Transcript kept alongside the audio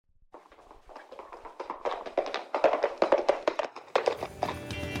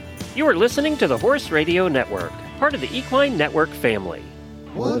You are listening to the Horse Radio Network, part of the Equine Network family.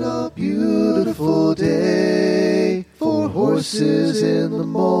 What a beautiful day for horses in the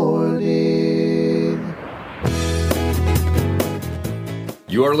morning.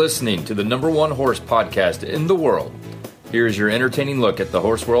 You are listening to the #1 horse podcast in the world. Here is your entertaining look at the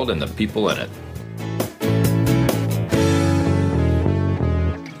horse world and the people in it.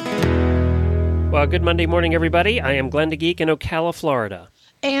 Well, good Monday morning, everybody. I am Glenn DeGeek in Ocala, Florida.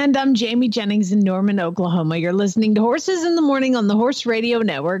 And I'm Jamie Jennings in Norman, Oklahoma. You're listening to Horses in the Morning on the Horse Radio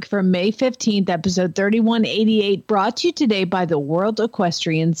Network for May 15th, episode 3188, brought to you today by the World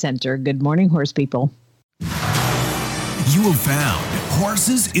Equestrian Center. Good morning, horse people. You have found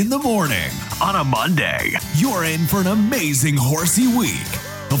Horses in the Morning on a Monday. You're in for an amazing horsey week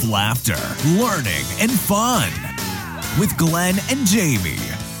of laughter, learning, and fun with Glenn and Jamie.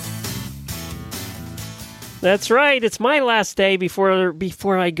 That's right. It's my last day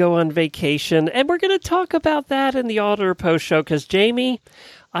before I go on vacation, and we're going to talk about that in the Auditor Post show because, Jamie,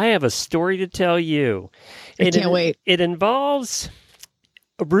 I have a story to tell you. I can't wait. It involves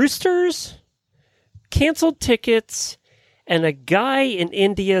roosters, canceled tickets, and a guy in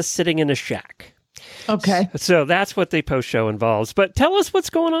India sitting in a shack. Okay. So that's what the post show involves. But tell us what's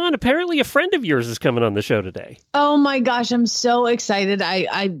going on. Apparently a friend of yours is coming on the show today. Oh my gosh, I'm so excited.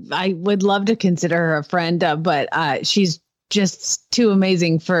 I would love to consider her a friend, but she's just too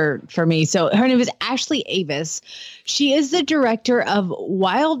amazing for me. So her name is Ashley Avis. She is the director of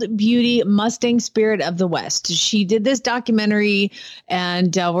Wild Beauty Mustang Spirit of the West. She did this documentary,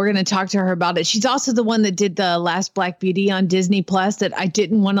 and we're going to talk to her about it. She's also the one that did The Last Black Beauty on Disney Plus that I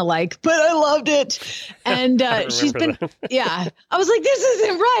didn't want to like, but I loved it. And she's been, yeah, I was like, this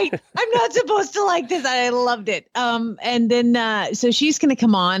isn't right. I'm not supposed to like this. I loved it. And then, so she's going to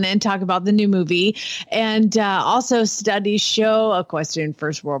come on and talk about the new movie, and also studies show Equestrian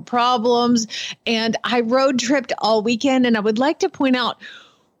First World Problems. And I road tripped all weekend, and I would like to point out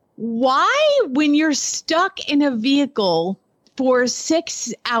why, when you're stuck in a vehicle for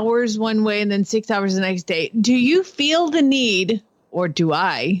 6 hours one way and then 6 hours the next day, do you feel the need, or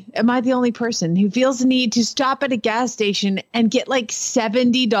am I the only person who feels the need to stop at a gas station and get like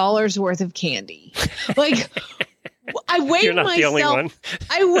 $70 worth of candy? Like, I weighed You're not myself. the only one.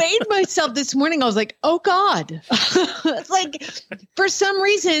 I weighed myself this morning. I was like, oh God. It's like, for some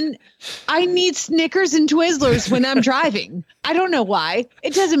reason, I need Snickers and Twizzlers when I'm driving. I don't know why.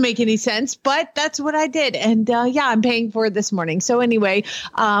 It doesn't make any sense, but that's what I did. And yeah, I'm paying for it this morning. So anyway,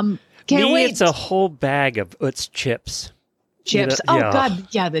 can't wait. It's a whole bag of Utz chips. Chips. You know, oh God.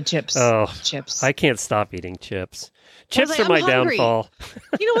 Yeah, the chips. Oh, chips. I can't stop eating chips. Chips are I'm my hungry. downfall.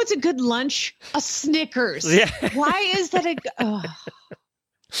 You know what's a good lunch? A Snickers. Yeah. Why is that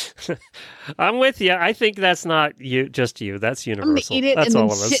I'm with you. I think that's not you, just you. That's universal. I'm gonna eat it that's and all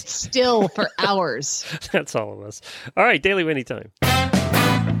then of us. sit still for hours. That's all of us. All right, Daily Winnie time.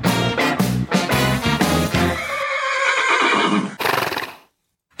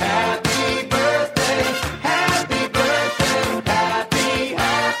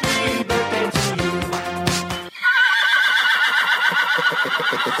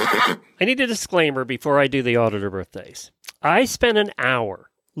 I need a disclaimer before I do the auditor birthdays. I spent an hour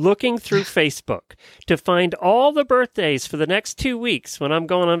looking through Facebook to find all the birthdays for the next 2 weeks when I'm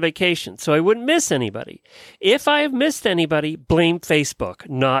going on vacation, so I wouldn't miss anybody. If I have missed anybody, blame Facebook,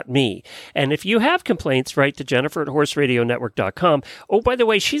 not me. And if you have complaints, write to Jennifer at horseradionetwork.com. Oh, by the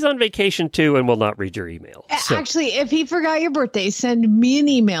way, she's on vacation too and will not read your email. So. Actually, if he forgot your birthday, send me an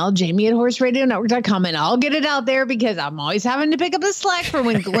email, Jamie at horseradionetwork.com, and I'll get it out there because I'm always having to pick up the slack for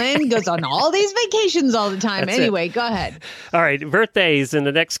when Glenn goes on all these vacations all the time. That's anyway, it. Go ahead. All right, birthdays in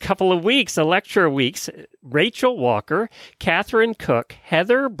the next couple of weeks, Electra weeks, Rachel Walker, Catherine Cook,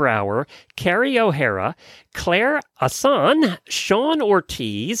 Heather Brower, Carrie O'Hara, Claire Assan, Sean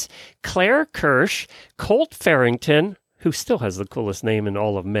Ortiz, Claire Kirsch, Colt Farrington, who still has the coolest name in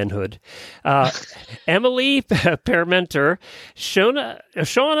all of menhood, Emily Parmenter,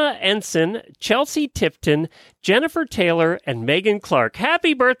 Shauna Ensign, Chelsea Tipton, Jennifer Taylor, and Megan Clark.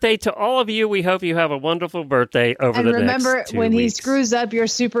 Happy birthday to all of you. We hope you have a wonderful birthday over the next 2 weeks. And remember, when he screws up your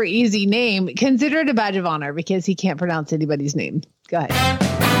super easy name, consider it a badge of honor because he can't pronounce anybody's name. Go ahead.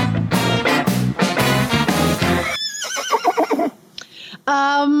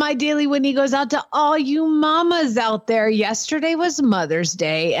 My Daily Whitney goes out to all you mamas out there. Yesterday was Mother's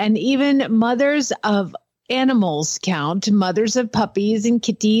Day, and even mothers of animals count. Mothers of puppies and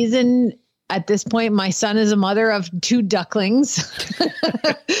kitties and At this point, my son is a mother of 2 ducklings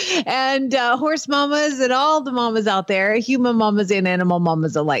and horse mamas and all the mamas out there, human mamas and animal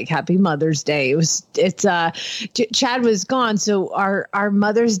mamas alike. Happy Mother's Day. Chad was gone. So our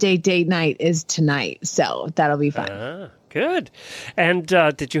Mother's Day date night is tonight. So that'll be fun. Good. And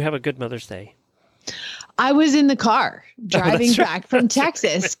did you have a good Mother's Day? I was in the car driving back from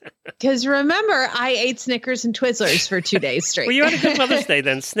Texas because remember, I ate Snickers and Twizzlers for 2 days straight. Well, you had a good Mother's Day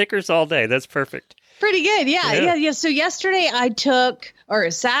then. Snickers all day. That's perfect. Pretty good. Yeah. So yesterday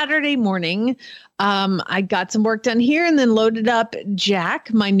Saturday morning, I got some work done here and then loaded up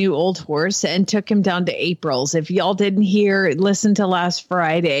Jack, my new old horse, and took him down to April's. If y'all didn't listen to last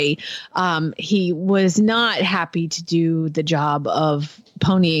Friday, he was not happy to do the job of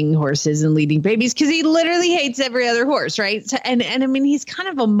ponying horses and leading babies because he literally hates every other horse, right? So, and I mean, he's kind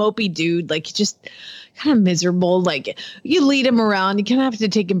of a mopey dude, like just kind of miserable. Like you lead him around, you kind of have to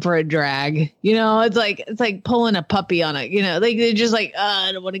take him for a drag. It's like pulling a puppy on it. Like they're just like,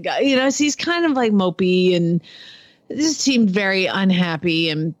 I don't want to go. So he's kind of like mopey and just seemed very unhappy.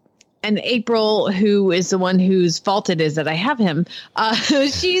 And April, who is the one whose fault it is that I have him,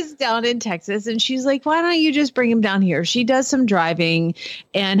 she's down in Texas and she's like, why don't you just bring him down here? She does some driving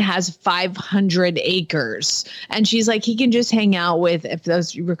and has 500 acres. And she's like, he can just hang out with, if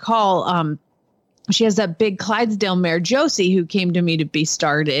those you recall, she has that big Clydesdale mare, Josie, who came to me to be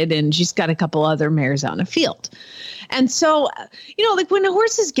started. And she's got a couple other mares out in the field. And so, like when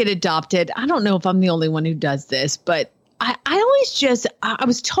horses get adopted, I don't know if I'm the only one who does this, but I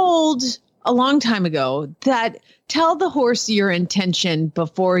was told a long time ago that tell the horse your intention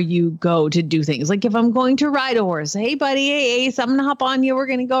before you go to do things. Like if I'm going to ride a horse, hey buddy, hey Ace, I'm going to hop on you. We're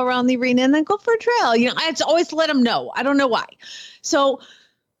going to go around the arena and then go for a trail. I have to always let them know. I don't know why. So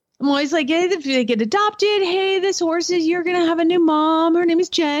I'm always like, hey, if they get adopted, hey, this horse you're going to have a new mom. Her name is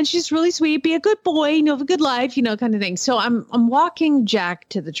Jen. She's really sweet. Be a good boy, have a good life, kind of thing. So I'm walking Jack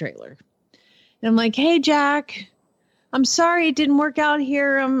to the trailer and I'm like, hey, Jack, I'm sorry it didn't work out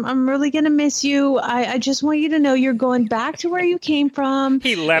here. I'm really going to miss you. I just want you to know you're going back to where you came from.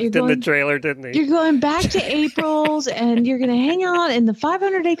 He left in the trailer, didn't he? You're going back to April's and you're going to hang out in the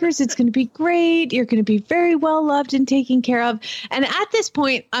 500 acres. It's going to be great. You're going to be very well loved and taken care of. And at this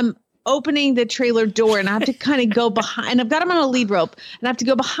point, I'm opening the trailer door and I have to kind of go behind. I've got him on a lead rope and I have to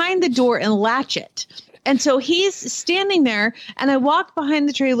go behind the door and latch it. And so he's standing there and I walk behind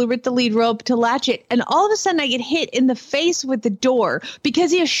the trailer with the lead rope to latch it. And all of a sudden I get hit in the face with the door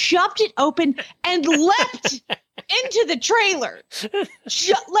because he has shoved it open and leapt into the trailer.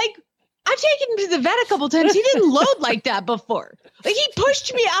 I've taken him to the vet a couple times. He didn't load like that before. Like he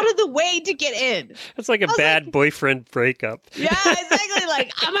pushed me out of the way to get in. It's like a bad boyfriend breakup. Yeah, exactly.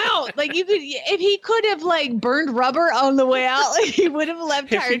 Like I'm out. Like if he could have burned rubber on the way out, he would have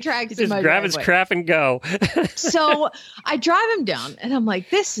left tire tracks in my just grab his crap and go. So I drive him down and I'm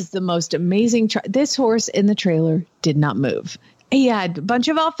like, this is the most amazing. This horse in the trailer did not move. He had a bunch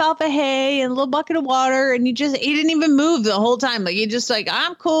of alfalfa hay and a little bucket of water, and he didn't even move the whole time. Like he just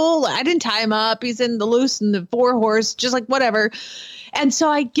I'm cool. I didn't tie him up. He's in the loose and the 4-horse, just like whatever. And so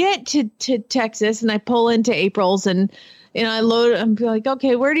I get to Texas and I pull into April's and I load. I'm like,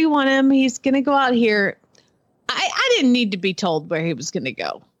 okay, where do you want him? He's gonna go out here. I didn't need to be told where he was gonna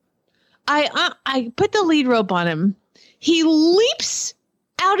go. I put the lead rope on him. He leaps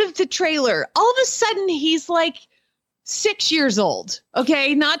out of the trailer. All of a sudden, he's like 6 years old,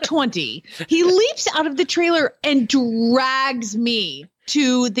 okay, not 20. He leaps out of the trailer and drags me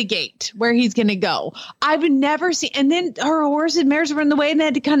to the gate where he's going to go. I've never seen, and then her horse and mares were in the way and they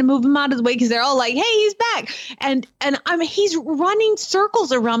had to kind of move him out of the way because they're all like, hey, he's back. And he's running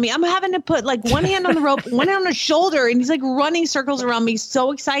circles around me. I'm having to put one hand on the rope, one hand on his shoulder, and he's running circles around me.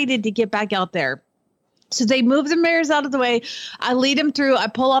 So excited to get back out there. So they move the mares out of the way. I lead him through. I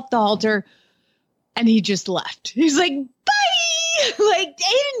pull off the halter. And he just left. He's like, bye. He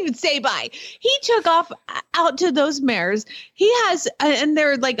didn't even say bye. He took off out to those mares. He has, and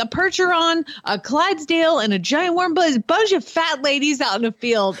they're like a Percheron, a Clydesdale, and a giant warm blood. A bunch of fat ladies out in the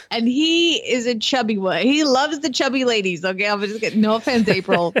field. And he is a chubby one. He loves the chubby ladies. Okay, I'm just kidding. No offense,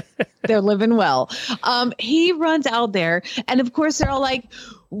 April. They're living well. He runs out there. And of course, they're all like,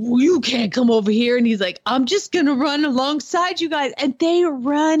 you can't come over here. And he's like, I'm just going to run alongside you guys. And they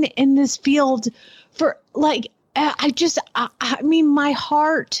run in this field for I mean, my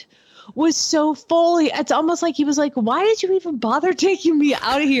heart was so full. It's almost like he was like, why did you even bother taking me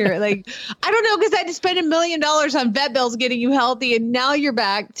out of here? I don't know, because I had to spend $1 million on vet bills getting you healthy. And now you're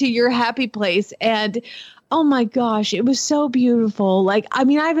back to your happy place. And Oh my gosh, it was so beautiful. Like, I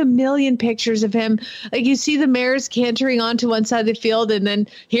mean, I have a million pictures of him. Like, you see the mares cantering onto one side of the field, and then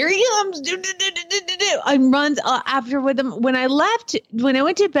here he comes, and runs after with him. When I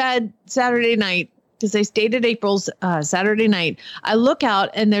went to bed Saturday night, because I stayed at April's Saturday night, I look out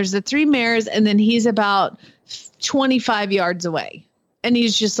and there's the 3 mares, and then he's about 25 yards away. And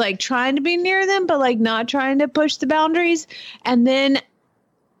he's just like trying to be near them, but like not trying to push the boundaries. And then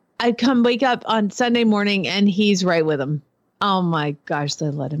I wake up on Sunday morning and he's right with him. Oh my gosh,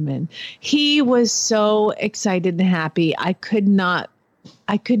 they let him in. He was so excited and happy. I could not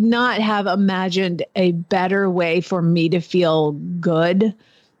have imagined a better way for me to feel good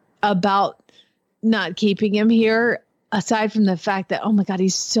about not keeping him here. Aside from the fact that, oh my God,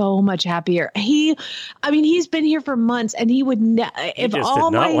 he's so much happier. He's been here for months, and he would he just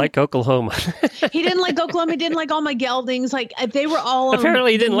did not like Oklahoma. He didn't like Oklahoma. He didn't like all my geldings. Like they were all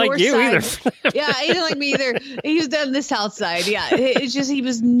apparently he didn't like you side. either. Yeah, he didn't like me either. He was on the south side. Yeah, it's just he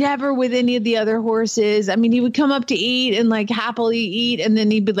was never with any of the other horses. I mean, he would come up to eat and like happily eat, and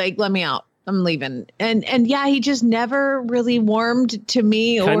then he'd be like, "Let me out. I'm leaving." And yeah, he just never really warmed to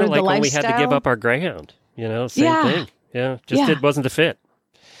me or the lifestyle. Kind of like when we had to give up our greyhound. Same thing. Yeah, it wasn't a fit.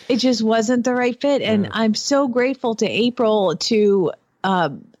 It just wasn't the right fit. And I'm so grateful to April to,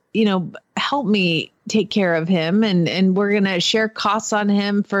 help me take care of him. And we're going to share costs on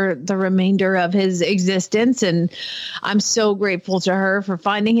him for the remainder of his existence. And I'm so grateful to her for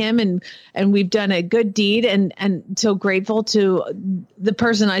finding him. And we've done a good deed, and so grateful to the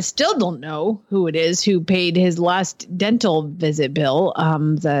person I still don't know who it is who paid his last dental visit bill.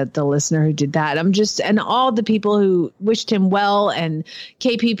 The listener who did that. And all the people who wished him well, and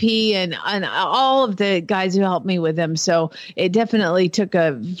KPP and all of the guys who helped me with him. So it definitely took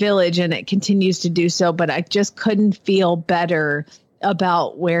a village, and it continues to do so, but I just couldn't feel better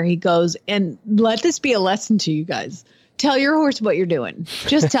about where he goes. And let this be a lesson to you guys. Tell your horse what you're doing.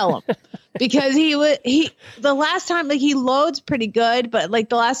 Just tell him. Because the last time, like, he loads pretty good, but like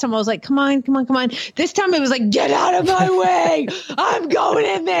the last time I was like, come on. This time it was like, get out of my way. I'm going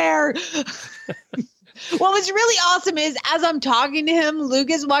in there. What was really awesome is as I'm talking to him,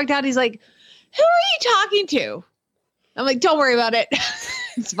 Lucas walked out. He's like, who are you talking to? I'm like, don't worry about it.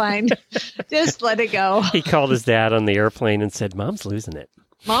 It's fine. Just let it go. He called his dad on the airplane and said, Mom's losing it.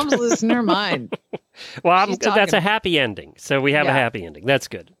 Mom's losing her mind. Well, that's a happy ending. So we have a happy ending. That's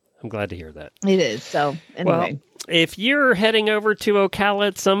good. I'm glad to hear that. It is. So anyway. Well, if you're heading over to Ocala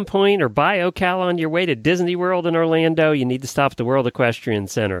at some point or by Ocala on your way to Disney World in Orlando, you need to stop at the World Equestrian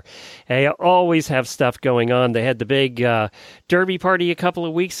Center. They always have stuff going on. They had the big Derby party a couple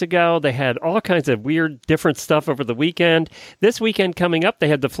of weeks ago. They had all kinds of weird, different stuff over the weekend. This weekend coming up, they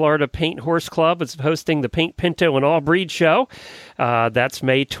had the Florida Paint Horse Club. It's hosting the Paint Pinto and All Breed Show. That's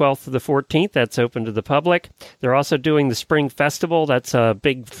May 12th to the 14th. That's open to the public. They're also doing the Spring Festival. That's a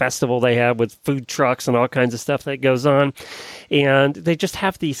big festival they have with food trucks and all kinds of stuff that goes on. And they just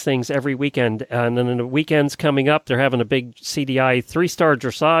have these things every weekend. And then the weekends coming up, they're having a big CDI 3-star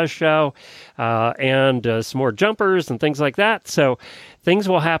dressage show and some more jumpers and things like that. So things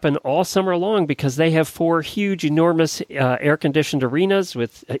will happen all summer long because they have 4 huge, enormous air-conditioned arenas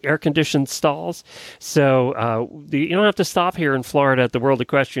with air-conditioned stalls. So you don't have to stop here in Florida at the World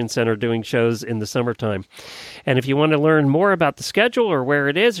Equestrian Center doing shows in the summertime. And if you want to learn more about the schedule or where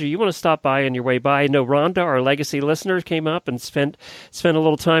it is, or you want to stop by on your way by, I know Rhonda, our legacy listener, came up and spent a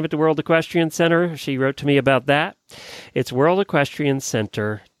little time at the World Equestrian Center. She wrote to me about that. It's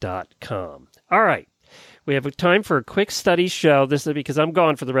worldequestriancenter.com. All right. We have time for a quick study show. This is because I'm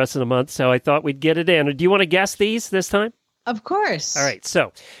gone for the rest of the month, so I thought we'd get it in. Do you want to guess these this time? Of course. All right.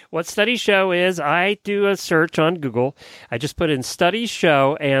 So what study show is, I do a search on Google. I just put in study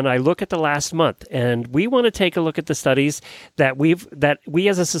show and I look at the last month. And we want to take a look at the studies that we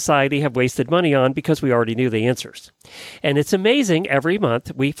as a society have wasted money on because we already knew the answers. And it's amazing. Every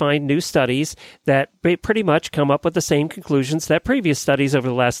month we find new studies that pretty much come up with the same conclusions that previous studies over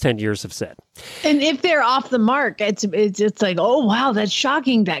the last 10 years have said. And if they're off the mark, it's like, oh, wow, that's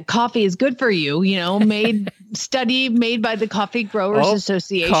shocking that coffee is good for you. Study made by the Coffee Growers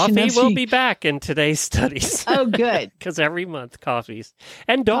Association. Coffee will be back in today's studies. Oh, good. Because every month coffees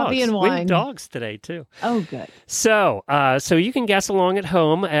and dogs. Coffee and wine. We have dogs today, too. Oh, good. So you can guess along at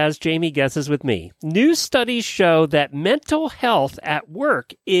home as Jamie guesses with me. New studies show that mental health at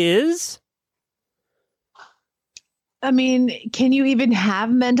work is... I mean, can you even have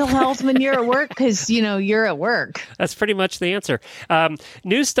mental health when you're at work? Because, you're at work. That's pretty much the answer.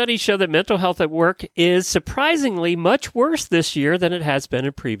 New studies show that mental health at work is surprisingly much worse this year than it has been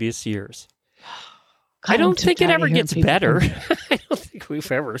in previous years. I don't think it ever gets better. I don't think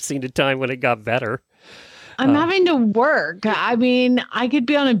we've ever seen a time when it got better. I'm having to work. I mean, I could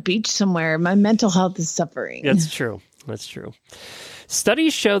be on a beach somewhere. My mental health is suffering. That's true. That's true.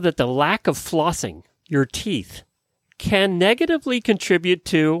 Studies show that the lack of flossing your teeth can negatively contribute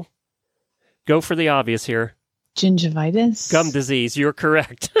to, go for the obvious here, Gingivitis? gum disease. You're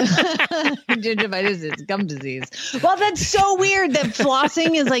correct. Gingivitis is gum disease. Well, that's so weird that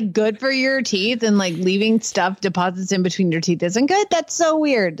flossing is like good for your teeth and like leaving stuff deposits in between your teeth isn't good. That's so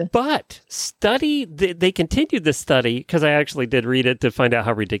weird. But they continued the study because I actually did read it to find out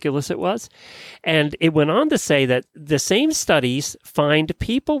how ridiculous it was. And it went on to say that the same studies find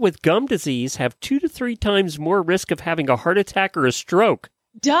people with gum disease have 2 to 3 times more risk of having a heart attack or a stroke.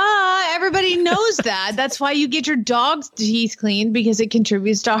 Duh, everybody knows that. That's why you get your dog's teeth cleaned, because it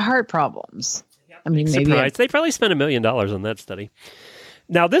contributes to heart problems. I mean, maybe They probably spent $1 million on that study.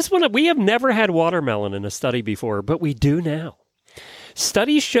 Now, this one, we have never had watermelon in a study before, but we do now.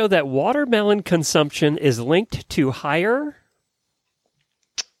 Studies show that watermelon consumption is linked to higher...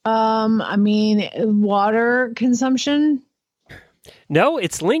 water consumption. No,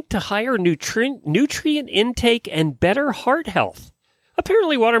 it's linked to higher nutrient intake and better heart health.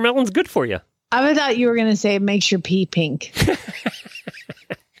 Apparently, watermelon's good for you. I thought you were going to say it makes your pee pink.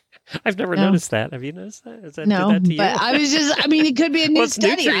 I've never noticed that. Have you noticed that? Is that No, did that to you? but I was just, it could be a new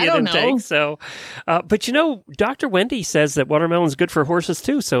study. I don't know. So, but Dr. Wendy says that watermelon's good for horses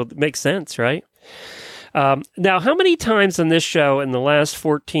too, so it makes sense, right? Now, how many times on this show in the last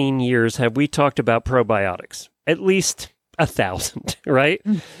 14 years have we talked about probiotics? At least 1,000, right?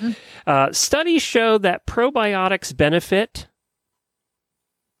 Mm-hmm. Studies show that probiotics benefit...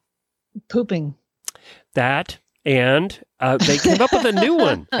 pooping. That, and they came up with a new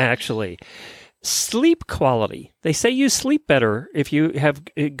one, actually. Sleep quality. They say you sleep better if you have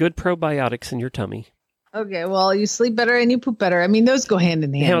good probiotics in your tummy. Okay, well, you sleep better and you poop better. I mean, those go hand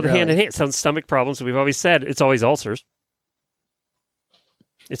in hand. Hand in hand. Some stomach problems, we've always said, it's always ulcers.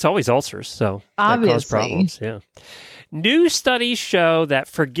 It's always ulcers, so obviously. That cause problems. Yeah. New studies show that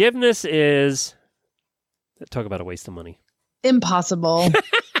forgiveness is... Talk about a waste of money. Impossible.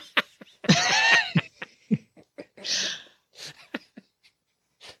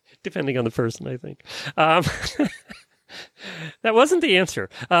 Depending on the person, I think. That wasn't the answer.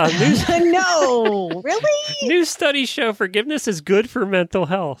 No, really? New studies show forgiveness is good for mental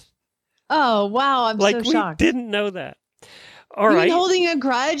health. Oh, wow. I'm so shocked. We didn't know that. All you right. mean holding a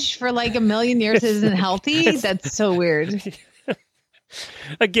grudge for like 1 million years isn't healthy? That's so weird.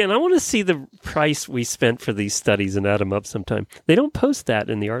 Again, I want to see the price we spent for these studies and add them up sometime. They don't post that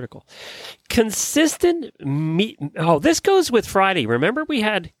in the article. Consistent this goes with Friday. Remember we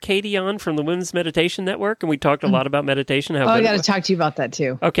had Katie on from the Women's Meditation Network, and we talked a lot about meditation. I got to talk to you about that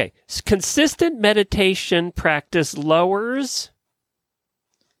too. Okay. Consistent meditation practice lowers...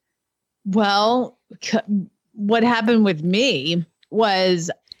 Well, what happened with me was...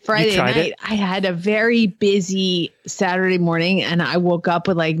 Friday night, I had a very busy Saturday morning, and I woke up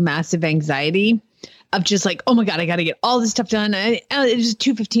with like massive anxiety of just like, oh my God, I got to get all this stuff done. And it was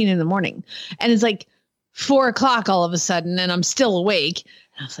 2:15 in the morning, and it's like 4 o'clock all of a sudden, and I'm still awake.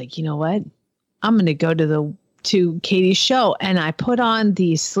 And I was like, you know what? I'm going to go to Katie's show, and I put on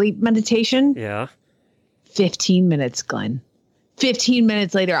the sleep meditation. Yeah. 15 minutes, Glenn. 15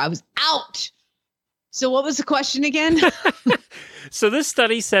 minutes later, I was out. So what was the question again? So this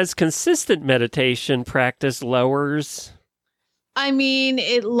study says consistent meditation practice lowers...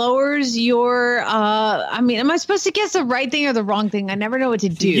 it lowers your... am I supposed to guess the right thing or the wrong thing? I never know what to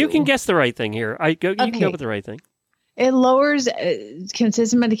do. You can guess the right thing here. You can go with the right thing. It lowers...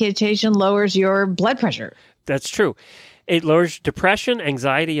 consistent meditation lowers your blood pressure. That's true. It lowers depression,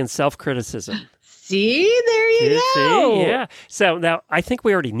 anxiety, and self-criticism. See, there you go. See, yeah. So now I think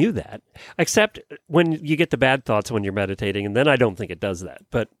we already knew that, except when you get the bad thoughts when you're meditating, and then I don't think it does that.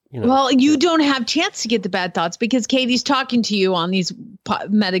 But well, you don't have chance to get the bad thoughts because Katie's talking to you on these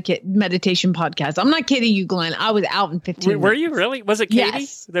meditation podcasts. I'm not kidding you, Glenn. I was out in 15 minutes. Were you really? Was it Katie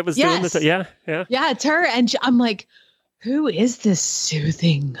that was doing this? Yeah. Yeah, it's her, and I'm like, who is this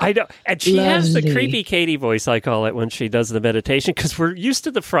soothing? I know. And she has the creepy Katie voice, I call it, when she does the meditation, because we're used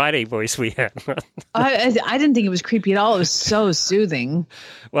to the Friday voice we had. I didn't think it was creepy at all. It was so soothing.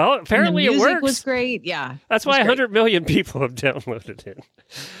 Well, apparently it works. The music was great. Yeah. That's why 100 million people have downloaded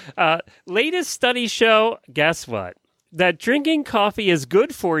it. Latest studies show, guess what? That drinking coffee is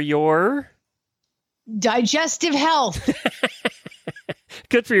good for your... digestive health.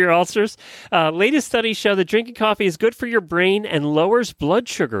 Good for your ulcers. Latest studies show that drinking coffee is good for your brain and lowers blood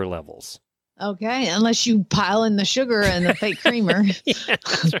sugar levels. Okay, unless you pile in the sugar and the fake creamer. Yeah,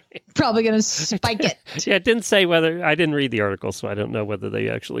 that's right. Probably going to spike it. Yeah, it didn't say whether, I didn't read the article, so I don't know whether they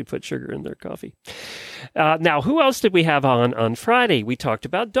actually put sugar in their coffee. Now, who else did we have on Friday? We talked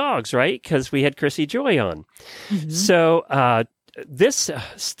about dogs, right? Because we had Chrissy Joy on. Mm-hmm. So this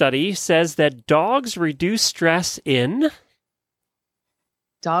study says that dogs reduce stress in...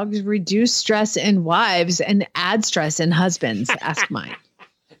 Dogs reduce stress in wives and add stress in husbands. Ask mine.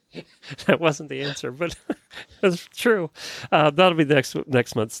 That wasn't the answer, but that's true. That'll be the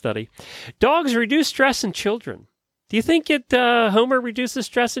next month's study. Dogs reduce stress in children. Do you think Homer reduces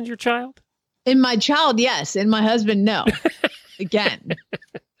stress in your child? In my child, yes. In my husband, no. Again.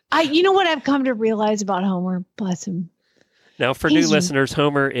 You know what I've come to realize about Homer? Bless him. Now, for new listeners,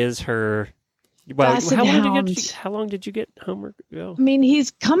 Homer is her... Well, how long did you get Homer go? I mean,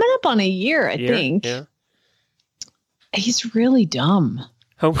 he's coming up on a year, I think. Yeah. He's really dumb.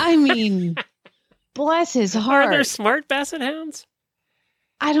 I mean, bless his heart. Are there smart Basset Hounds?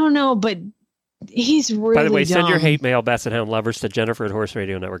 I don't know, but he's really By the way, dumb. send your hate mail, Basset Hound lovers, to Jennifer at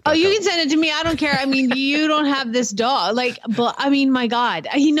HorseRadioNetwork.com. Oh, you can send it to me. I don't care. I mean, you don't have this dog. Like, but I mean, my God,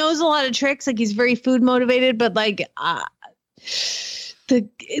 he knows a lot of tricks. Like, he's very food motivated, but like,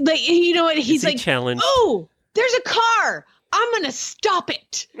 you know what? He's like, challenged? Oh, there's a car. I'm going to stop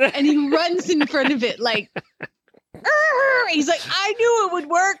it. And he runs in front of it like, he's like, I knew it would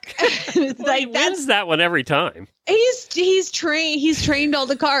work. It's well, he wins that one every time. He's trained all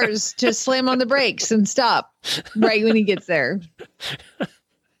the cars to slam on the brakes and stop right when he gets there.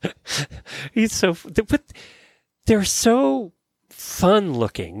 But they're so fun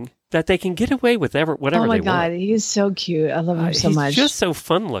looking that they can get away with whatever they want. Oh my God, he's so cute. I love him so much. He's just so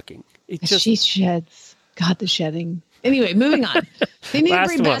fun looking. She sheds. God, the shedding. Anyway, moving on. They need to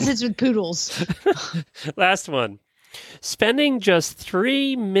breed Bassets with poodles. Last one. Spending just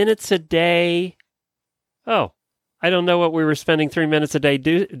 3 minutes a day. Oh, I don't know what we were spending 3 minutes a day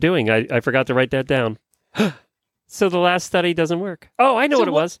doing. I forgot to write that down. So the last study doesn't work. Oh, I know what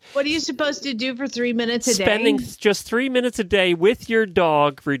it was. What are you supposed to do for 3 minutes a day? Spending just 3 minutes a day with your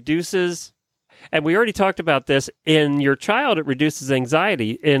dog reduces, and we already talked about this, in your child it reduces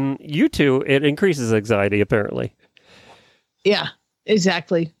anxiety. In you two, it increases anxiety, apparently. Yeah,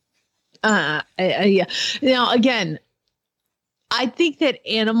 exactly. Yeah. Now, again, I think that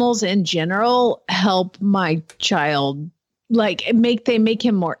animals in general help my child. Like they make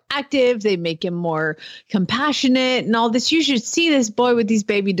him more active. They make him more compassionate and all this. You should see this boy with these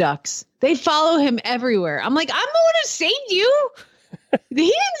baby ducks. They follow him everywhere. I'm like, I'm the one who saved you. He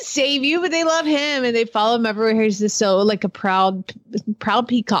didn't save you, but they love him and they follow him everywhere. He's just so like a proud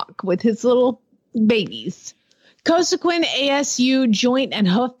peacock with his little babies. Cosequin ASU joint and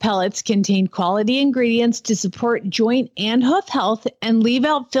hoof pellets contain quality ingredients to support joint and hoof health and leave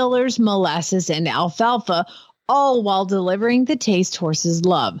out fillers, molasses, and alfalfa, all while delivering the taste horses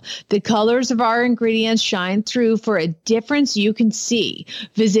love. The colors of our ingredients shine through for a difference you can see.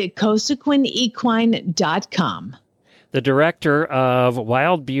 Visit CosequinEquine.com. The director of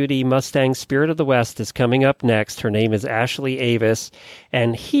Wild Beauty Mustang Spirit of the West is coming up next. Her name is Ashley Avis,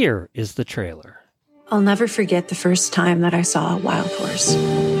 and here is the trailer. I'll never forget the first time that I saw a wild horse.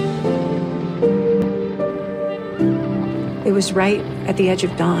 It was right at the edge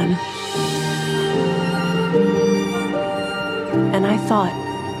of dawn. And I thought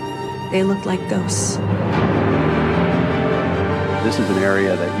they looked like ghosts. This is an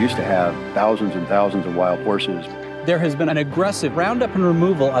area that used to have thousands and thousands of wild horses. There has been an aggressive roundup and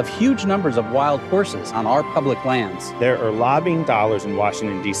removal of huge numbers of wild horses on our public lands. There are lobbying dollars in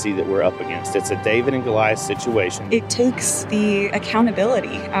Washington, D.C. that we're up against. It's a David and Goliath situation. It takes the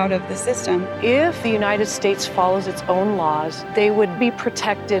accountability out of the system. If the United States follows its own laws, they would be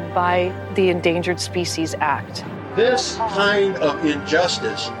protected by the Endangered Species Act. This kind of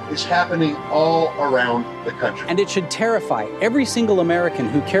injustice is happening all around the country. And it should terrify every single American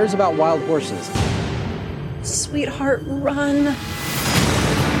who cares about wild horses. Sweetheart, run.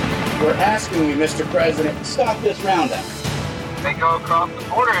 We're asking you, Mr. President, to stop this roundup. They go across the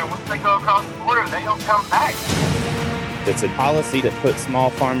border, and once they go across the border, they don't come back. It's a policy that puts small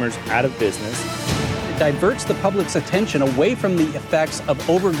farmers out of business. It diverts the public's attention away from the effects of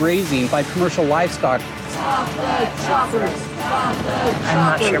overgrazing by commercial livestock. Stop the choppers! Stop the choppers! I'm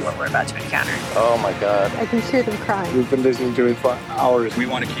not sure what we're about to encounter. Oh my God. I can hear them crying. We've been listening to it for hours. We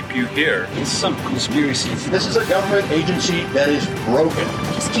want to keep you here. It's some conspiracy. This is a government agency that is broken.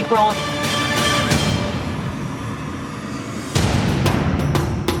 Just keep rolling.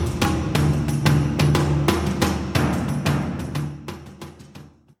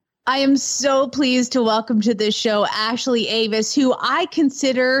 I am so pleased to welcome to this show Ashley Avis, who I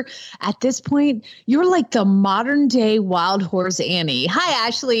consider at this point, you're like the modern day Wild Horse Annie. Hi,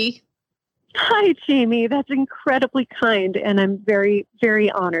 Ashley. Hi, Jamie. That's incredibly kind. And I'm very, very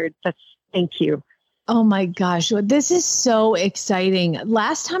honored. Thank you. Oh my gosh. This is so exciting.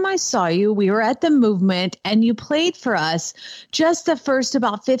 Last time I saw you, we were at the Movement and you played for us just the first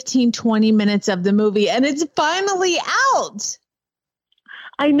about 15, 20 minutes of the movie. And it's finally out.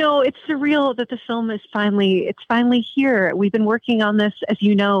 I know, it's surreal that the film is finally here. We've been working on this, as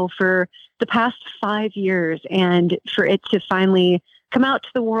you know, for the past 5 years, and for it to finally come out to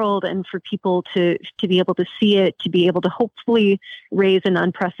the world and for people to be able to see it, to be able to hopefully raise an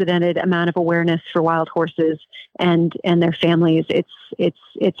unprecedented amount of awareness for wild horses and their families.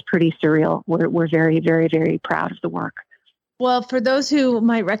 It's pretty surreal. We're very, very, very proud of the work. Well, for those who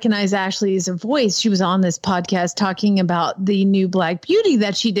might recognize Ashley's voice, she was on this podcast talking about the new Black Beauty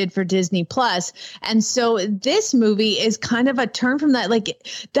that she did for Disney Plus. And so this movie is kind of a turn from that.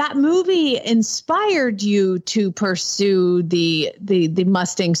 Like, that movie inspired you to pursue the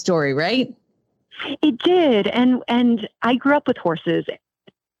Mustang story, right? It did. And I grew up with horses.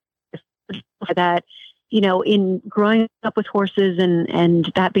 That, in growing up with horses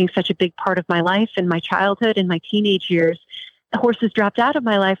and that being such a big part of my life and my childhood and my teenage years, horses dropped out of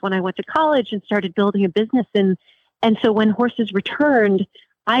my life when I went to college and started building a business. And so when horses returned,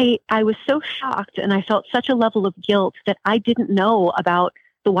 I was so shocked and I felt such a level of guilt that I didn't know about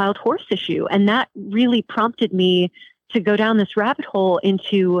the wild horse issue. And that really prompted me to go down this rabbit hole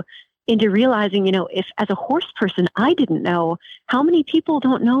into realizing, if as a horse person, I didn't know, how many people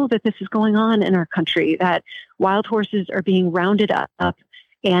don't know that this is going on in our country, that wild horses are being rounded up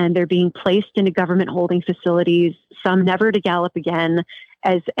and they're being placed into government holding facilities, some never to gallop again.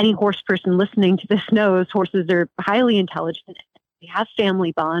 As any horse person listening to this knows, horses are highly intelligent. They have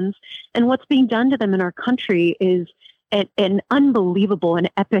family bonds. And what's being done to them in our country is an unbelievable and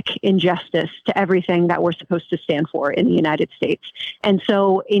epic injustice to everything that we're supposed to stand for in the United States. And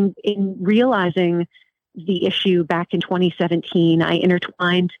so in realizing the issue back in 2017, I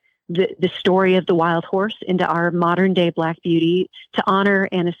intertwined the story of the wild horse into our modern day Black Beauty to honor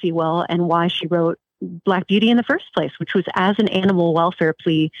Anna Sewell and why she wrote Black Beauty in the first place, which was as an animal welfare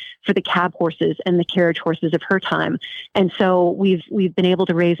plea for the cab horses and the carriage horses of her time. And so we've been able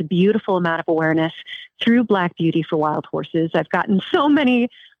to raise a beautiful amount of awareness through Black Beauty for wild horses. I've gotten so many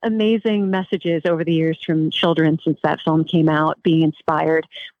amazing messages over the years from children since that film came out, being inspired.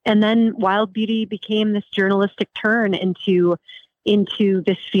 And then Wild Beauty became this journalistic turn into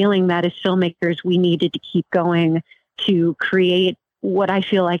this feeling that as filmmakers, we needed to keep going to create what I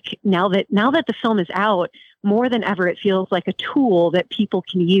feel like now that the film is out, more than ever, it feels like a tool that people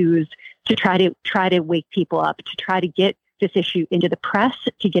can use to try to wake people up, to try to get this issue into the press,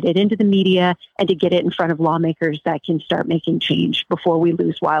 to get it into the media, and to get it in front of lawmakers that can start making change before we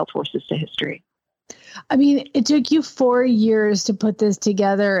lose wild horses to history. I mean, it took you 4 years to put this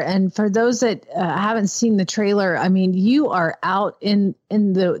together. And for those that haven't seen the trailer, I mean, you are out in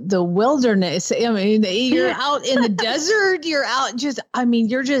the wilderness. I mean, you're out in the desert. You're out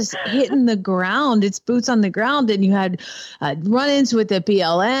you're just hitting the ground. It's boots on the ground. And you had run-ins with the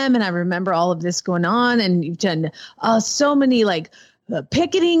BLM. And I remember all of this going on. And you've done so many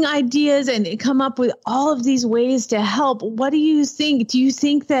picketing ideas and come up with all of these ways to help. What do you think? Do you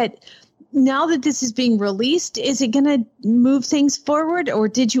think that now that this is being released, is it going to move things forward, or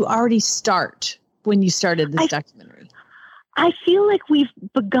did you already start when you started this documentary? I feel like we've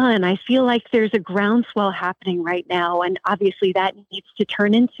begun. I feel like there's a groundswell happening right now. And obviously that needs to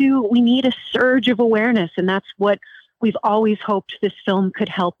turn into, we need a surge of awareness. And that's what we've always hoped this film could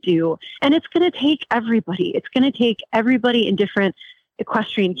help do. And it's going to take everybody. It's going to take everybody in different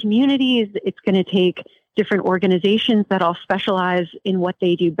equestrian communities. It's going to take different organizations that all specialize in what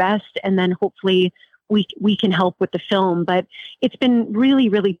they do best. And then hopefully we can help with the film. But it's been really,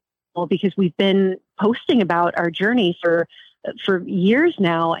 really cool because we've been posting about our journey for years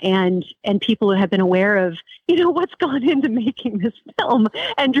now. And people have been aware of, what's gone into making this film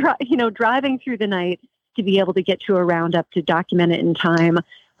and, driving through the night to be able to get to a roundup to document it in time,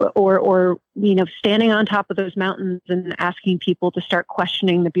 or standing on top of those mountains and asking people to start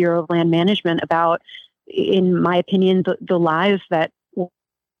questioning the Bureau of Land Management about, in my opinion, the lies that were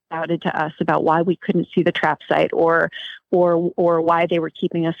shouted to us about why we couldn't see the trap site or why they were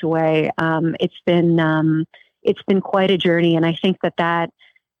keeping us away. It's been quite a journey. And I think that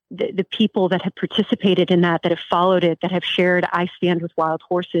the people that have participated in that have followed it, that have shared I Stand with Wild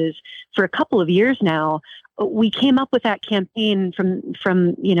Horses for a couple of years now. We came up with that campaign from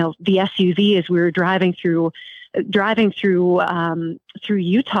the SUV as we were driving through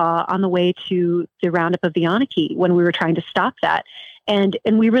Utah on the way to the roundup of the Anarchy when we were trying to stop that. And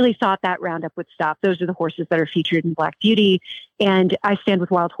we really thought that roundup would stop. Those are the horses that are featured in Black Beauty. And I Stand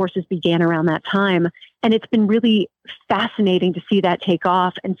with Wild Horses began around that time. And it's been really fascinating to see that take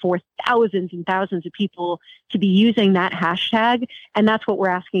off and for thousands and thousands of people to be using that hashtag. And that's what we're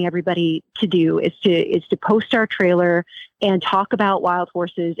asking everybody to do is to post our trailer and talk about wild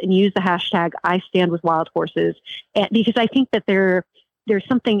horses and use the hashtag I Stand with Wild Horses. And because I think that there's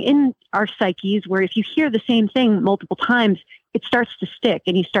something in our psyches where if you hear the same thing multiple times, it starts to stick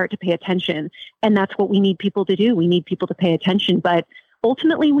and you start to pay attention. And that's what we need people to do. We need people to pay attention. But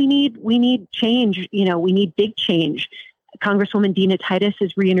ultimately, we need change. We need big change. Congresswoman Dina Titus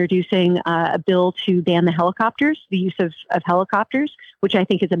is reintroducing a bill to ban the use of helicopters, which I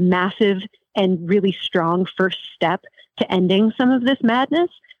think is a massive and really strong first step to ending some of this madness.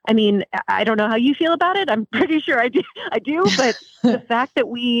 I mean, I don't know how you feel about it. I'm pretty sure I do. But the fact that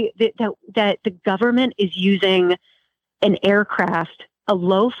that the government is using an aircraft, a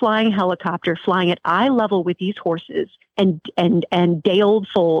low-flying helicopter flying at eye level with these horses and day-old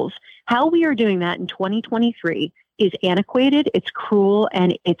foals, how we are doing that in 2023 is antiquated, it's cruel,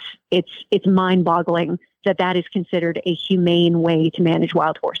 and it's mind-boggling that is considered a humane way to manage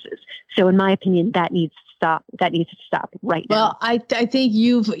wild horses. So in my opinion, that needs to stop. That needs to stop right now. Well, I think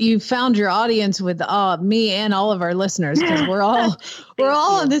you've found your audience with me and all of our listeners, because we're all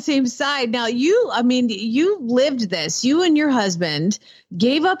on the same side. Now, you lived this. You and your husband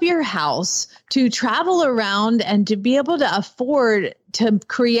gave up your house to travel around and to be able to afford to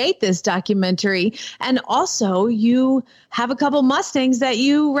create this documentary. And also you have a couple Mustangs that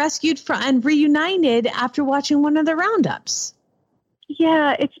you rescued from and reunited after watching one of the roundups.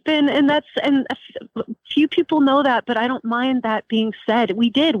 Yeah, it's been, and a few people know that, but I don't mind that being said. We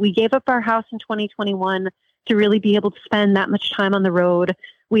gave up our house in 2021 to really be able to spend that much time on the road.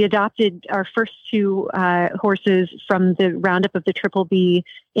 We adopted our first two horses from the roundup of the Triple B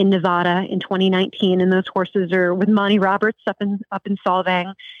in Nevada in 2019, and those horses are with Monty Roberts up in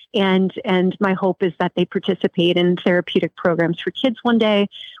Solvang. And my hope is that they participate in therapeutic programs for kids one day.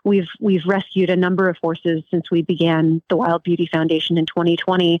 We've rescued a number of horses since we began the Wild Beauty Foundation in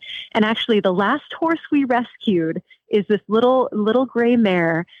 2020, and actually the last horse we rescued is this little gray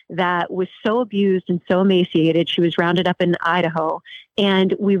mare that was so abused and so emaciated. She was rounded up in Idaho,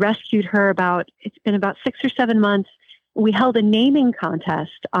 and we rescued her it's been about 6 or 7 months. We held a naming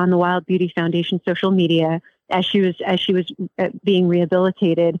contest on the Wild Beauty Foundation social media as she was being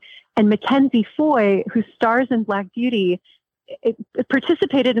rehabilitated. And Mackenzie Foy, who stars in Black Beauty,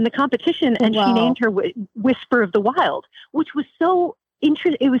 participated in the competition, and She named her Whisper of the Wild, which was so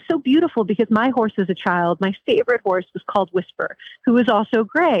it was so beautiful because my horse as a child, my favorite horse was called Whisper, who was also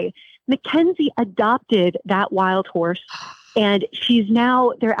gray. Mackenzie adopted that wild horse, and she's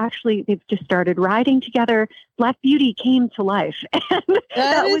now, they've just started riding together. Black Beauty came to life. And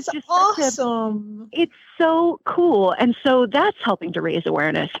that was just awesome. It's so cool. And so that's helping to raise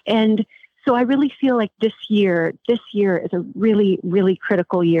awareness. And so I really feel like this year is a really, really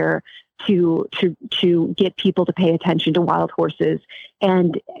critical year to get people to pay attention to wild horses.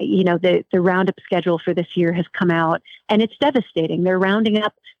 And, the roundup schedule for this year has come out, and it's devastating. They're rounding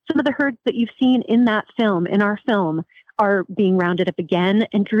up some of the herds that you've seen in our film are being rounded up again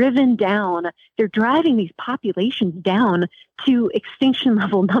and driven down. They're driving these populations down to extinction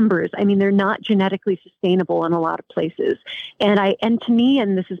level numbers. I mean, they're not genetically sustainable in a lot of places. And to me,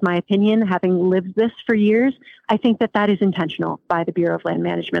 and this is my opinion, having lived this for years, I think that is intentional by the Bureau of Land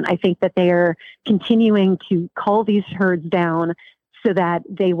Management. I think that they are continuing to cull these herds down so that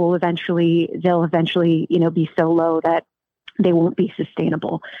they'll eventually, be so low that they won't be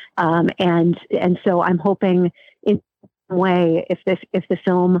sustainable. And so I'm hoping in some way, if the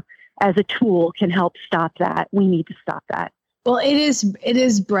film as a tool can help stop that, we need to stop that. Well, it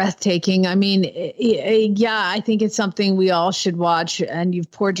is breathtaking. I mean, I think it's something we all should watch, and you've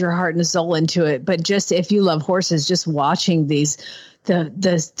poured your heart and soul into it. But just if you love horses, just watching the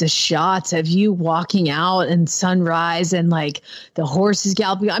shots of you walking out and sunrise and like the horses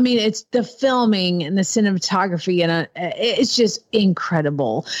galloping. I mean, it's the filming and the cinematography, and it's just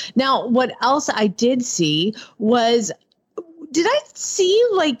incredible. Now, what else I did see was, did I see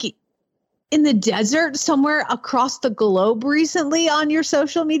you like in the desert somewhere across the globe recently on your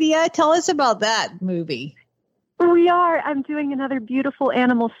social media? Tell us about that movie. We are. I'm doing another beautiful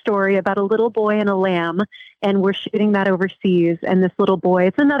animal story about a little boy and a lamb, and we're shooting that overseas. And this little boy,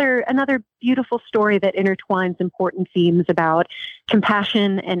 it's another beautiful story that intertwines important themes about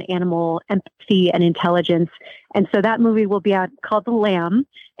compassion and animal empathy and intelligence. And so that movie will be out, called The Lamb,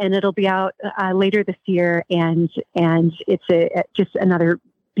 and it'll be out later this year. And it's just another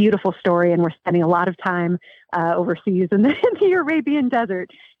beautiful story, and we're spending a lot of time overseas in the Arabian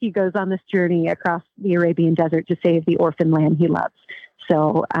desert. He goes on this journey across the Arabian desert to save the orphan lamb he loves.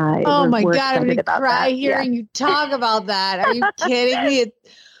 So, oh my God, I'm going to cry hearing you talk about that. Are you kidding me?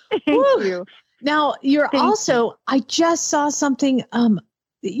 Thank you. Now I just saw something.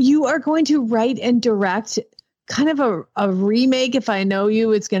 You are going to write and direct kind of a remake. If I know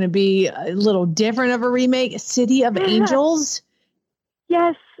you, it's going to be a little different of a remake. City of Angels.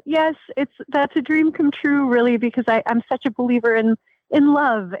 Yes. That's a dream come true, really, because I'm such a believer in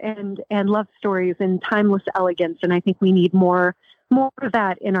love and love stories and timeless elegance. And I think we need more of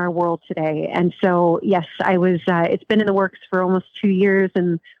that in our world today. And so, yes, it's been in the works for almost 2 years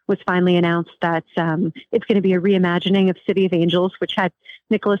and was finally announced that it's going to be a reimagining of City of Angels, which had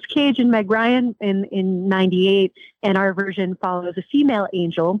Nicolas Cage and Meg Ryan in 98. And our version follows a female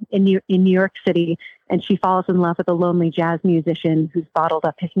angel in New York City. And she falls in love with a lonely jazz musician who's bottled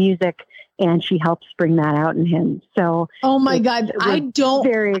up his music, and she helps bring that out in him. So, oh my God,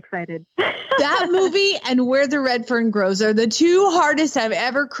 very excited. That movie and Where the Red Fern Grows are the two hardest I've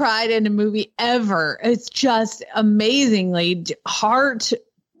ever cried in a movie ever. It's just amazingly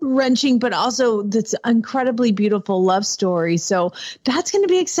heart-wrenching, but also this incredibly beautiful love story. So that's going to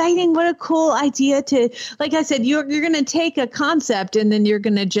be exciting. What a cool idea to, like I said, you're going to take a concept and then you're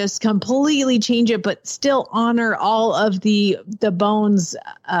going to just completely change it, but still honor all of the bones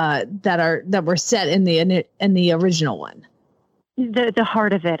that were set in the original one. The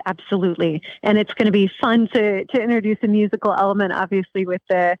heart of it, absolutely. And it's going to be fun to introduce a musical element, obviously, with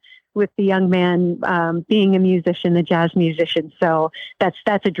the young man being a musician, a jazz musician. So that's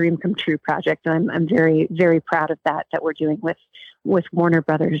a dream come true project. I'm very, very proud of that we're doing with Warner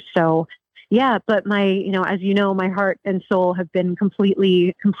Brothers. So yeah, but as you know, my heart and soul have been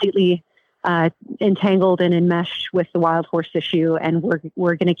completely entangled and enmeshed with the wild horse issue, and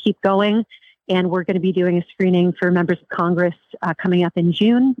we're going to keep going. And we're going to be doing a screening for members of Congress coming up in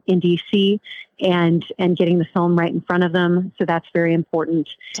June in D.C. and getting the film right in front of them. So that's very important.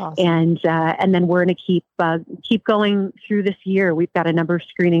 Awesome. And then we're going to keep going through this year. We've got a number of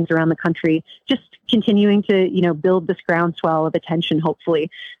screenings around the country, just continuing to build this groundswell of attention, hopefully.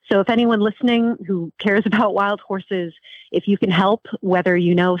 So if anyone listening who cares about wild horses, if you can help, whether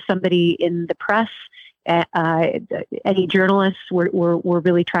you know somebody in the press, any journalists, we're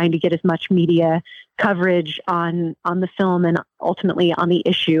really trying to get as much media coverage on the film and ultimately on the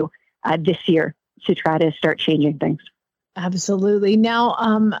issue this year to try to start changing things. Absolutely. Now,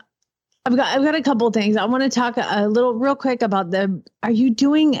 I've got a couple of things. I want to talk real quick about are you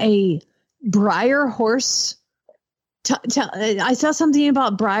doing a Breyer horse? I saw something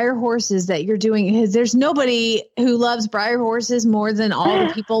about Breyer horses that you're doing. There's nobody who loves Breyer horses more than all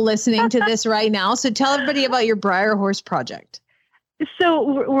the people listening to this right now. So tell everybody about your Breyer horse project.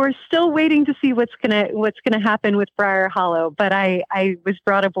 So we're still waiting to see what's gonna happen with Breyer Hollow. But I was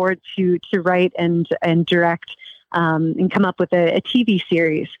brought aboard to write and direct and come up with a TV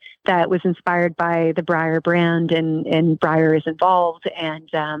series that was inspired by the Breyer brand, and Breyer is involved. And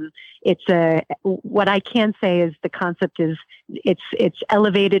what I can say is the concept is it's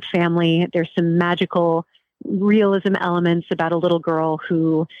elevated family. There's some magical realism elements about a little girl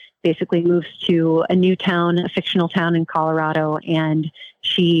who basically moves to a new town, a fictional town in Colorado, and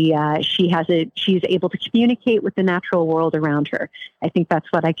she's able to communicate with the natural world around her. I think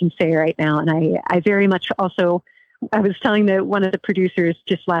that's what I can say right now. And I very much also, I was telling one of the producers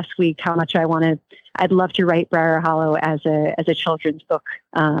just last week how much I'd love to write Breyer Hollow as a children's book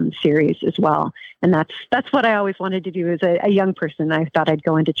series as well. And that's what I always wanted to do as a young person. I thought I'd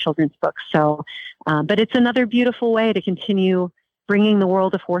go into children's books. So, but it's another beautiful way to continue bringing the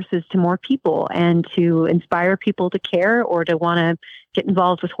world of horses to more people and to inspire people to care or to want to get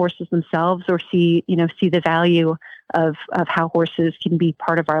involved with horses themselves or see the value of how horses can be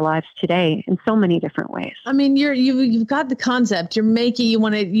part of our lives today in so many different ways. I mean, you've got the concept.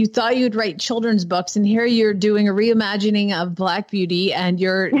 You thought you'd write children's books, and here you're doing a reimagining of Black Beauty, and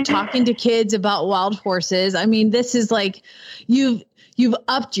you're talking to kids about wild horses. I mean, this is like you've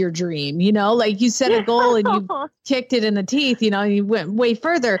upped your dream, like you set a goal and you kicked it in the teeth, you went way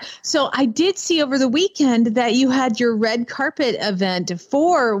further. So I did see over the weekend that you had your red carpet event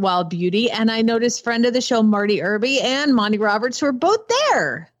for Wild Beauty. And I noticed friend of the show, Marty Irby and Monty Roberts were both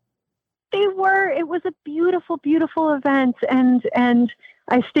there. They were. It was a beautiful, beautiful event. And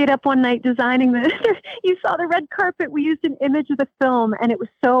I stayed up one night designing you saw the red carpet. We used an image of the film, and it was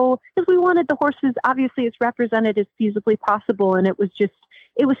because we wanted the horses, obviously, as represented as feasibly possible. And it was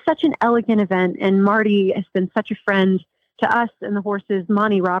such an elegant event. And Marty has been such a friend to us and the horses.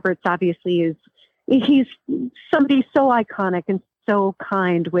 Monty Roberts, obviously, he's somebody so iconic and so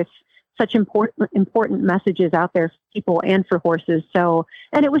kind with such important messages out there for people and for horses. So,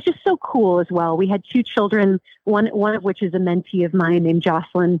 and it was just so cool as well. We had 2 children, one of which is a mentee of mine named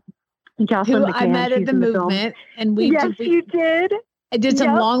Jocelyn. Who McMahon, I met at the movement, and you did. I did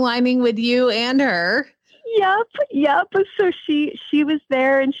some long lining with you and her. Yep. So she was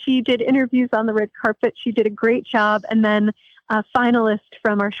there, and she did interviews on the red carpet. She did a great job. And then a finalist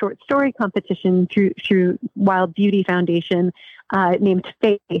from our short story competition through Wild Beauty Foundation, named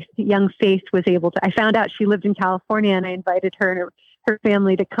Faith. Young Faith was able to, I found out she lived in California, and I invited her and her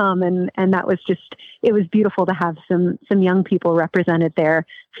family to come. And that was it was beautiful to have some young people represented there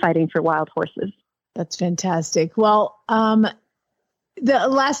fighting for wild horses. That's fantastic. Well, the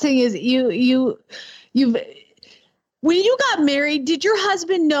last thing is when you got married, did your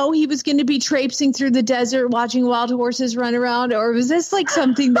husband know he was going to be traipsing through the desert watching wild horses run around? Or was this like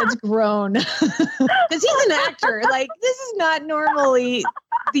something that's grown? Because he's an actor. Like, this is not normally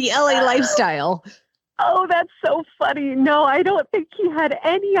the LA lifestyle. Oh, that's so funny. No, I don't think he had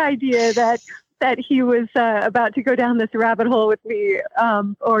any idea that he was about to go down this rabbit hole with me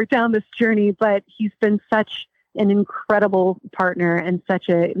or down this journey. But he's been such an incredible partner and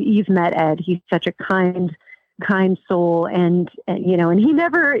you've met Ed. He's such a kind soul, and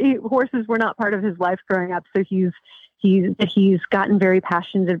horses were not part of his life growing up. So he's gotten very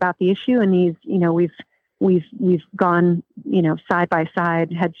passionate about the issue, and we've gone, side by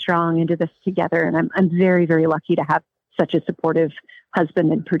side, headstrong into this together. And I'm very, very lucky to have such a supportive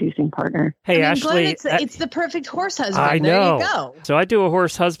husband and producing partner. Hey, Ashley, Glenn, it's the perfect horse husband. I know. There you go. So I do a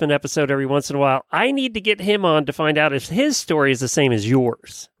horse husband episode every once in a while. I need to get him on to find out if his story is the same as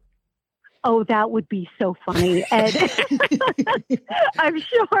yours. Oh, that would be so funny, Ed. I'm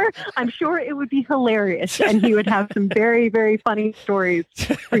sure it would be hilarious, and he would have some very, very funny stories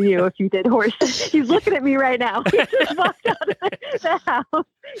for you if you did horses. He's looking at me right now. He just walked out of the house.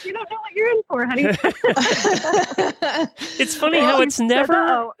 You don't know what you're in for, honey. It's funny how it's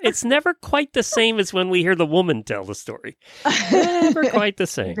never quite the same as when we hear the woman tell the story. Never quite the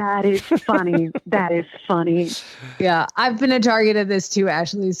same. That is funny. That is funny. Yeah, I've been a target of this too,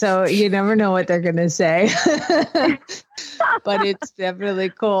 Ashley. So you never know what they're going to say. But it's definitely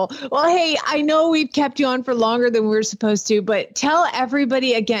cool. Well, hey, I know we've kept you on for longer than we were supposed to, but tell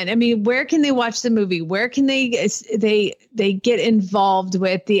everybody again. I mean, where can they watch the movie? Where can they get involved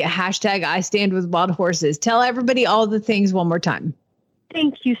with the hashtag I Stand With Wild Horses? Tell everybody all the things one more time.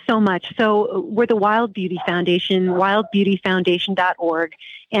 Thank you so much. So we're the Wild Beauty Foundation, wildbeautyfoundation.org,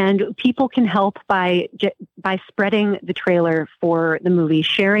 and people can help by spreading the trailer for the movie,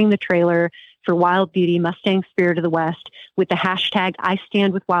 sharing the trailer for Wild Beauty, Mustang Spirit of the West with the hashtag I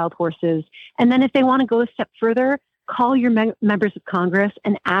Stand With Wild Horses. And then if they want to go a step further, call your members of Congress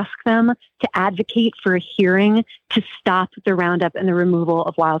and ask them to advocate for a hearing to stop the roundup and the removal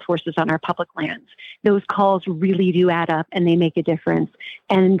of wild horses on our public lands. Those calls really do add up, and they make a difference.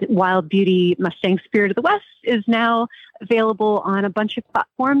 And Wild Beauty Mustang Spirit of the West is now available on a bunch of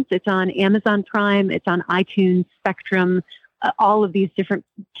platforms. It's on Amazon Prime, it's on iTunes, Spectrum, all of these different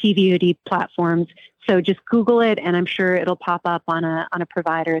TVOD platforms. So just Google it, and I'm sure it'll pop up on a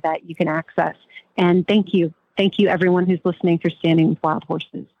provider that you can access. And thank you. Thank you, everyone who's listening, for standing with wild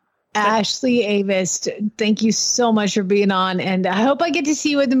horses. Ashley Avis, thank you so much for being on. And I hope I get to see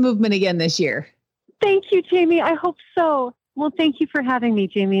you at the movement again this year. Thank you, Jamie. I hope so. Well, thank you for having me,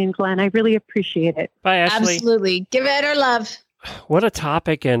 Jamie and Glenn. I really appreciate it. Bye, Ashley. Absolutely. Give it our love. What a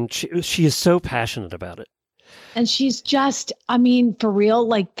topic. And she is so passionate about it. And she's just, I mean, for real,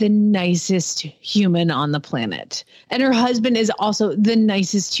 like the nicest human on the planet. And her husband is also the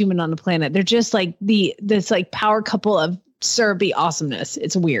nicest human on the planet. They're just like this like power couple of syrupy awesomeness.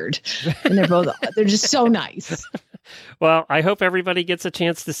 It's weird. And they're just so nice. Well, I hope everybody gets a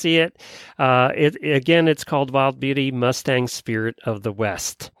chance to see it. It's called Wild Beauty, Mustang Spirit of the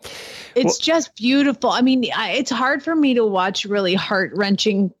West. It's just beautiful. I mean, it's hard for me to watch really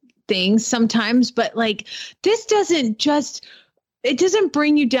heart-wrenching things sometimes, but like this doesn't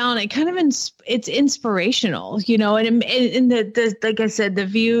bring you down. It kind of it's inspirational, and the like I said, the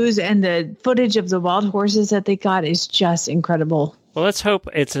views and the footage of the wild horses that they got is just incredible. Well, let's hope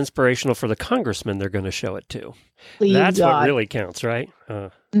it's inspirational for the congressman they're going to show it to. That's what really counts, right? So.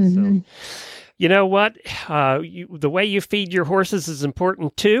 You know what? The way you feed your horses is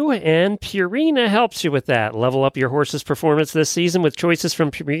important too, and Purina helps you with that. Level up your horse's performance this season with choices from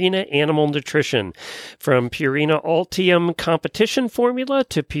Purina Animal Nutrition. From Purina Ultium Competition Formula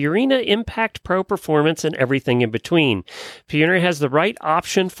to Purina Impact Pro Performance and everything in between. Purina has the right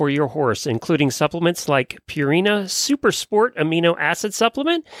option for your horse, including supplements like Purina Super Sport Amino Acid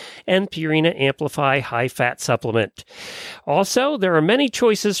Supplement and Purina Amplify High Fat Supplement. Also, there are many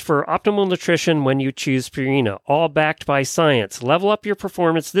choices for optimal nutrition when you choose Purina, all backed by science. Level up your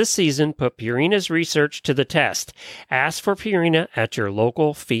performance this season. Put Purina's research to the test. Ask for Purina at your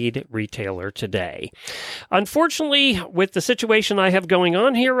local feed retailer today. Unfortunately, with the situation I have going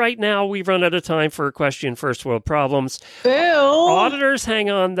on here right now, we've run out of time for Equestrian First World Problems. Ew. Auditors, hang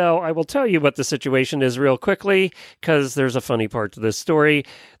on, though. I will tell you what the situation is real quickly, because there's a funny part to this story.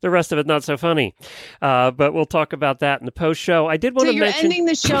 The rest of it, not so funny. But we'll talk about that in the post-show. I did want to mention... So you're ending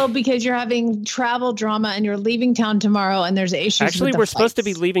the show because you're having travel drama and you're leaving town tomorrow and there's issues Actually, with the we're flights. supposed to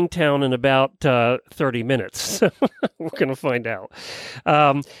be leaving town in about 30 minutes. So we're going to find out.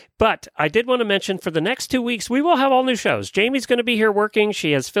 But I did want to mention for the next 2 weeks, we will have all new shows. Jamie's going to be here working.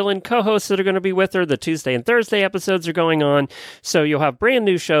 She has fill-in co-hosts that are going to be with her. The Tuesday and Thursday episodes are going on. So you'll have brand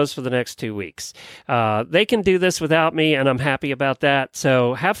new shows for the next 2 weeks. They can do this without me, and I'm happy about that.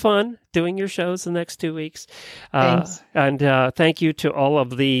 So have fun doing your shows the next 2 weeks. Thanks. And thank you to all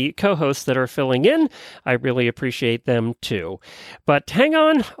of the co-hosts that are filling in. I really appreciate them too. But hang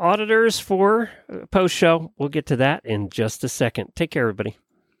on, auditors, for post-show. We'll get to that in just a second. Take care, everybody.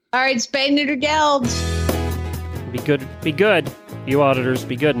 All right, spay, neuter, geld. Be good. Be good. You auditors,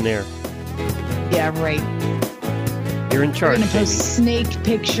 be good in there. Yeah, right. You're in charge, We're going to post snake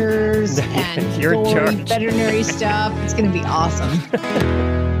pictures and You're in charge. veterinary stuff. It's going to be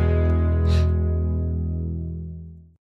awesome.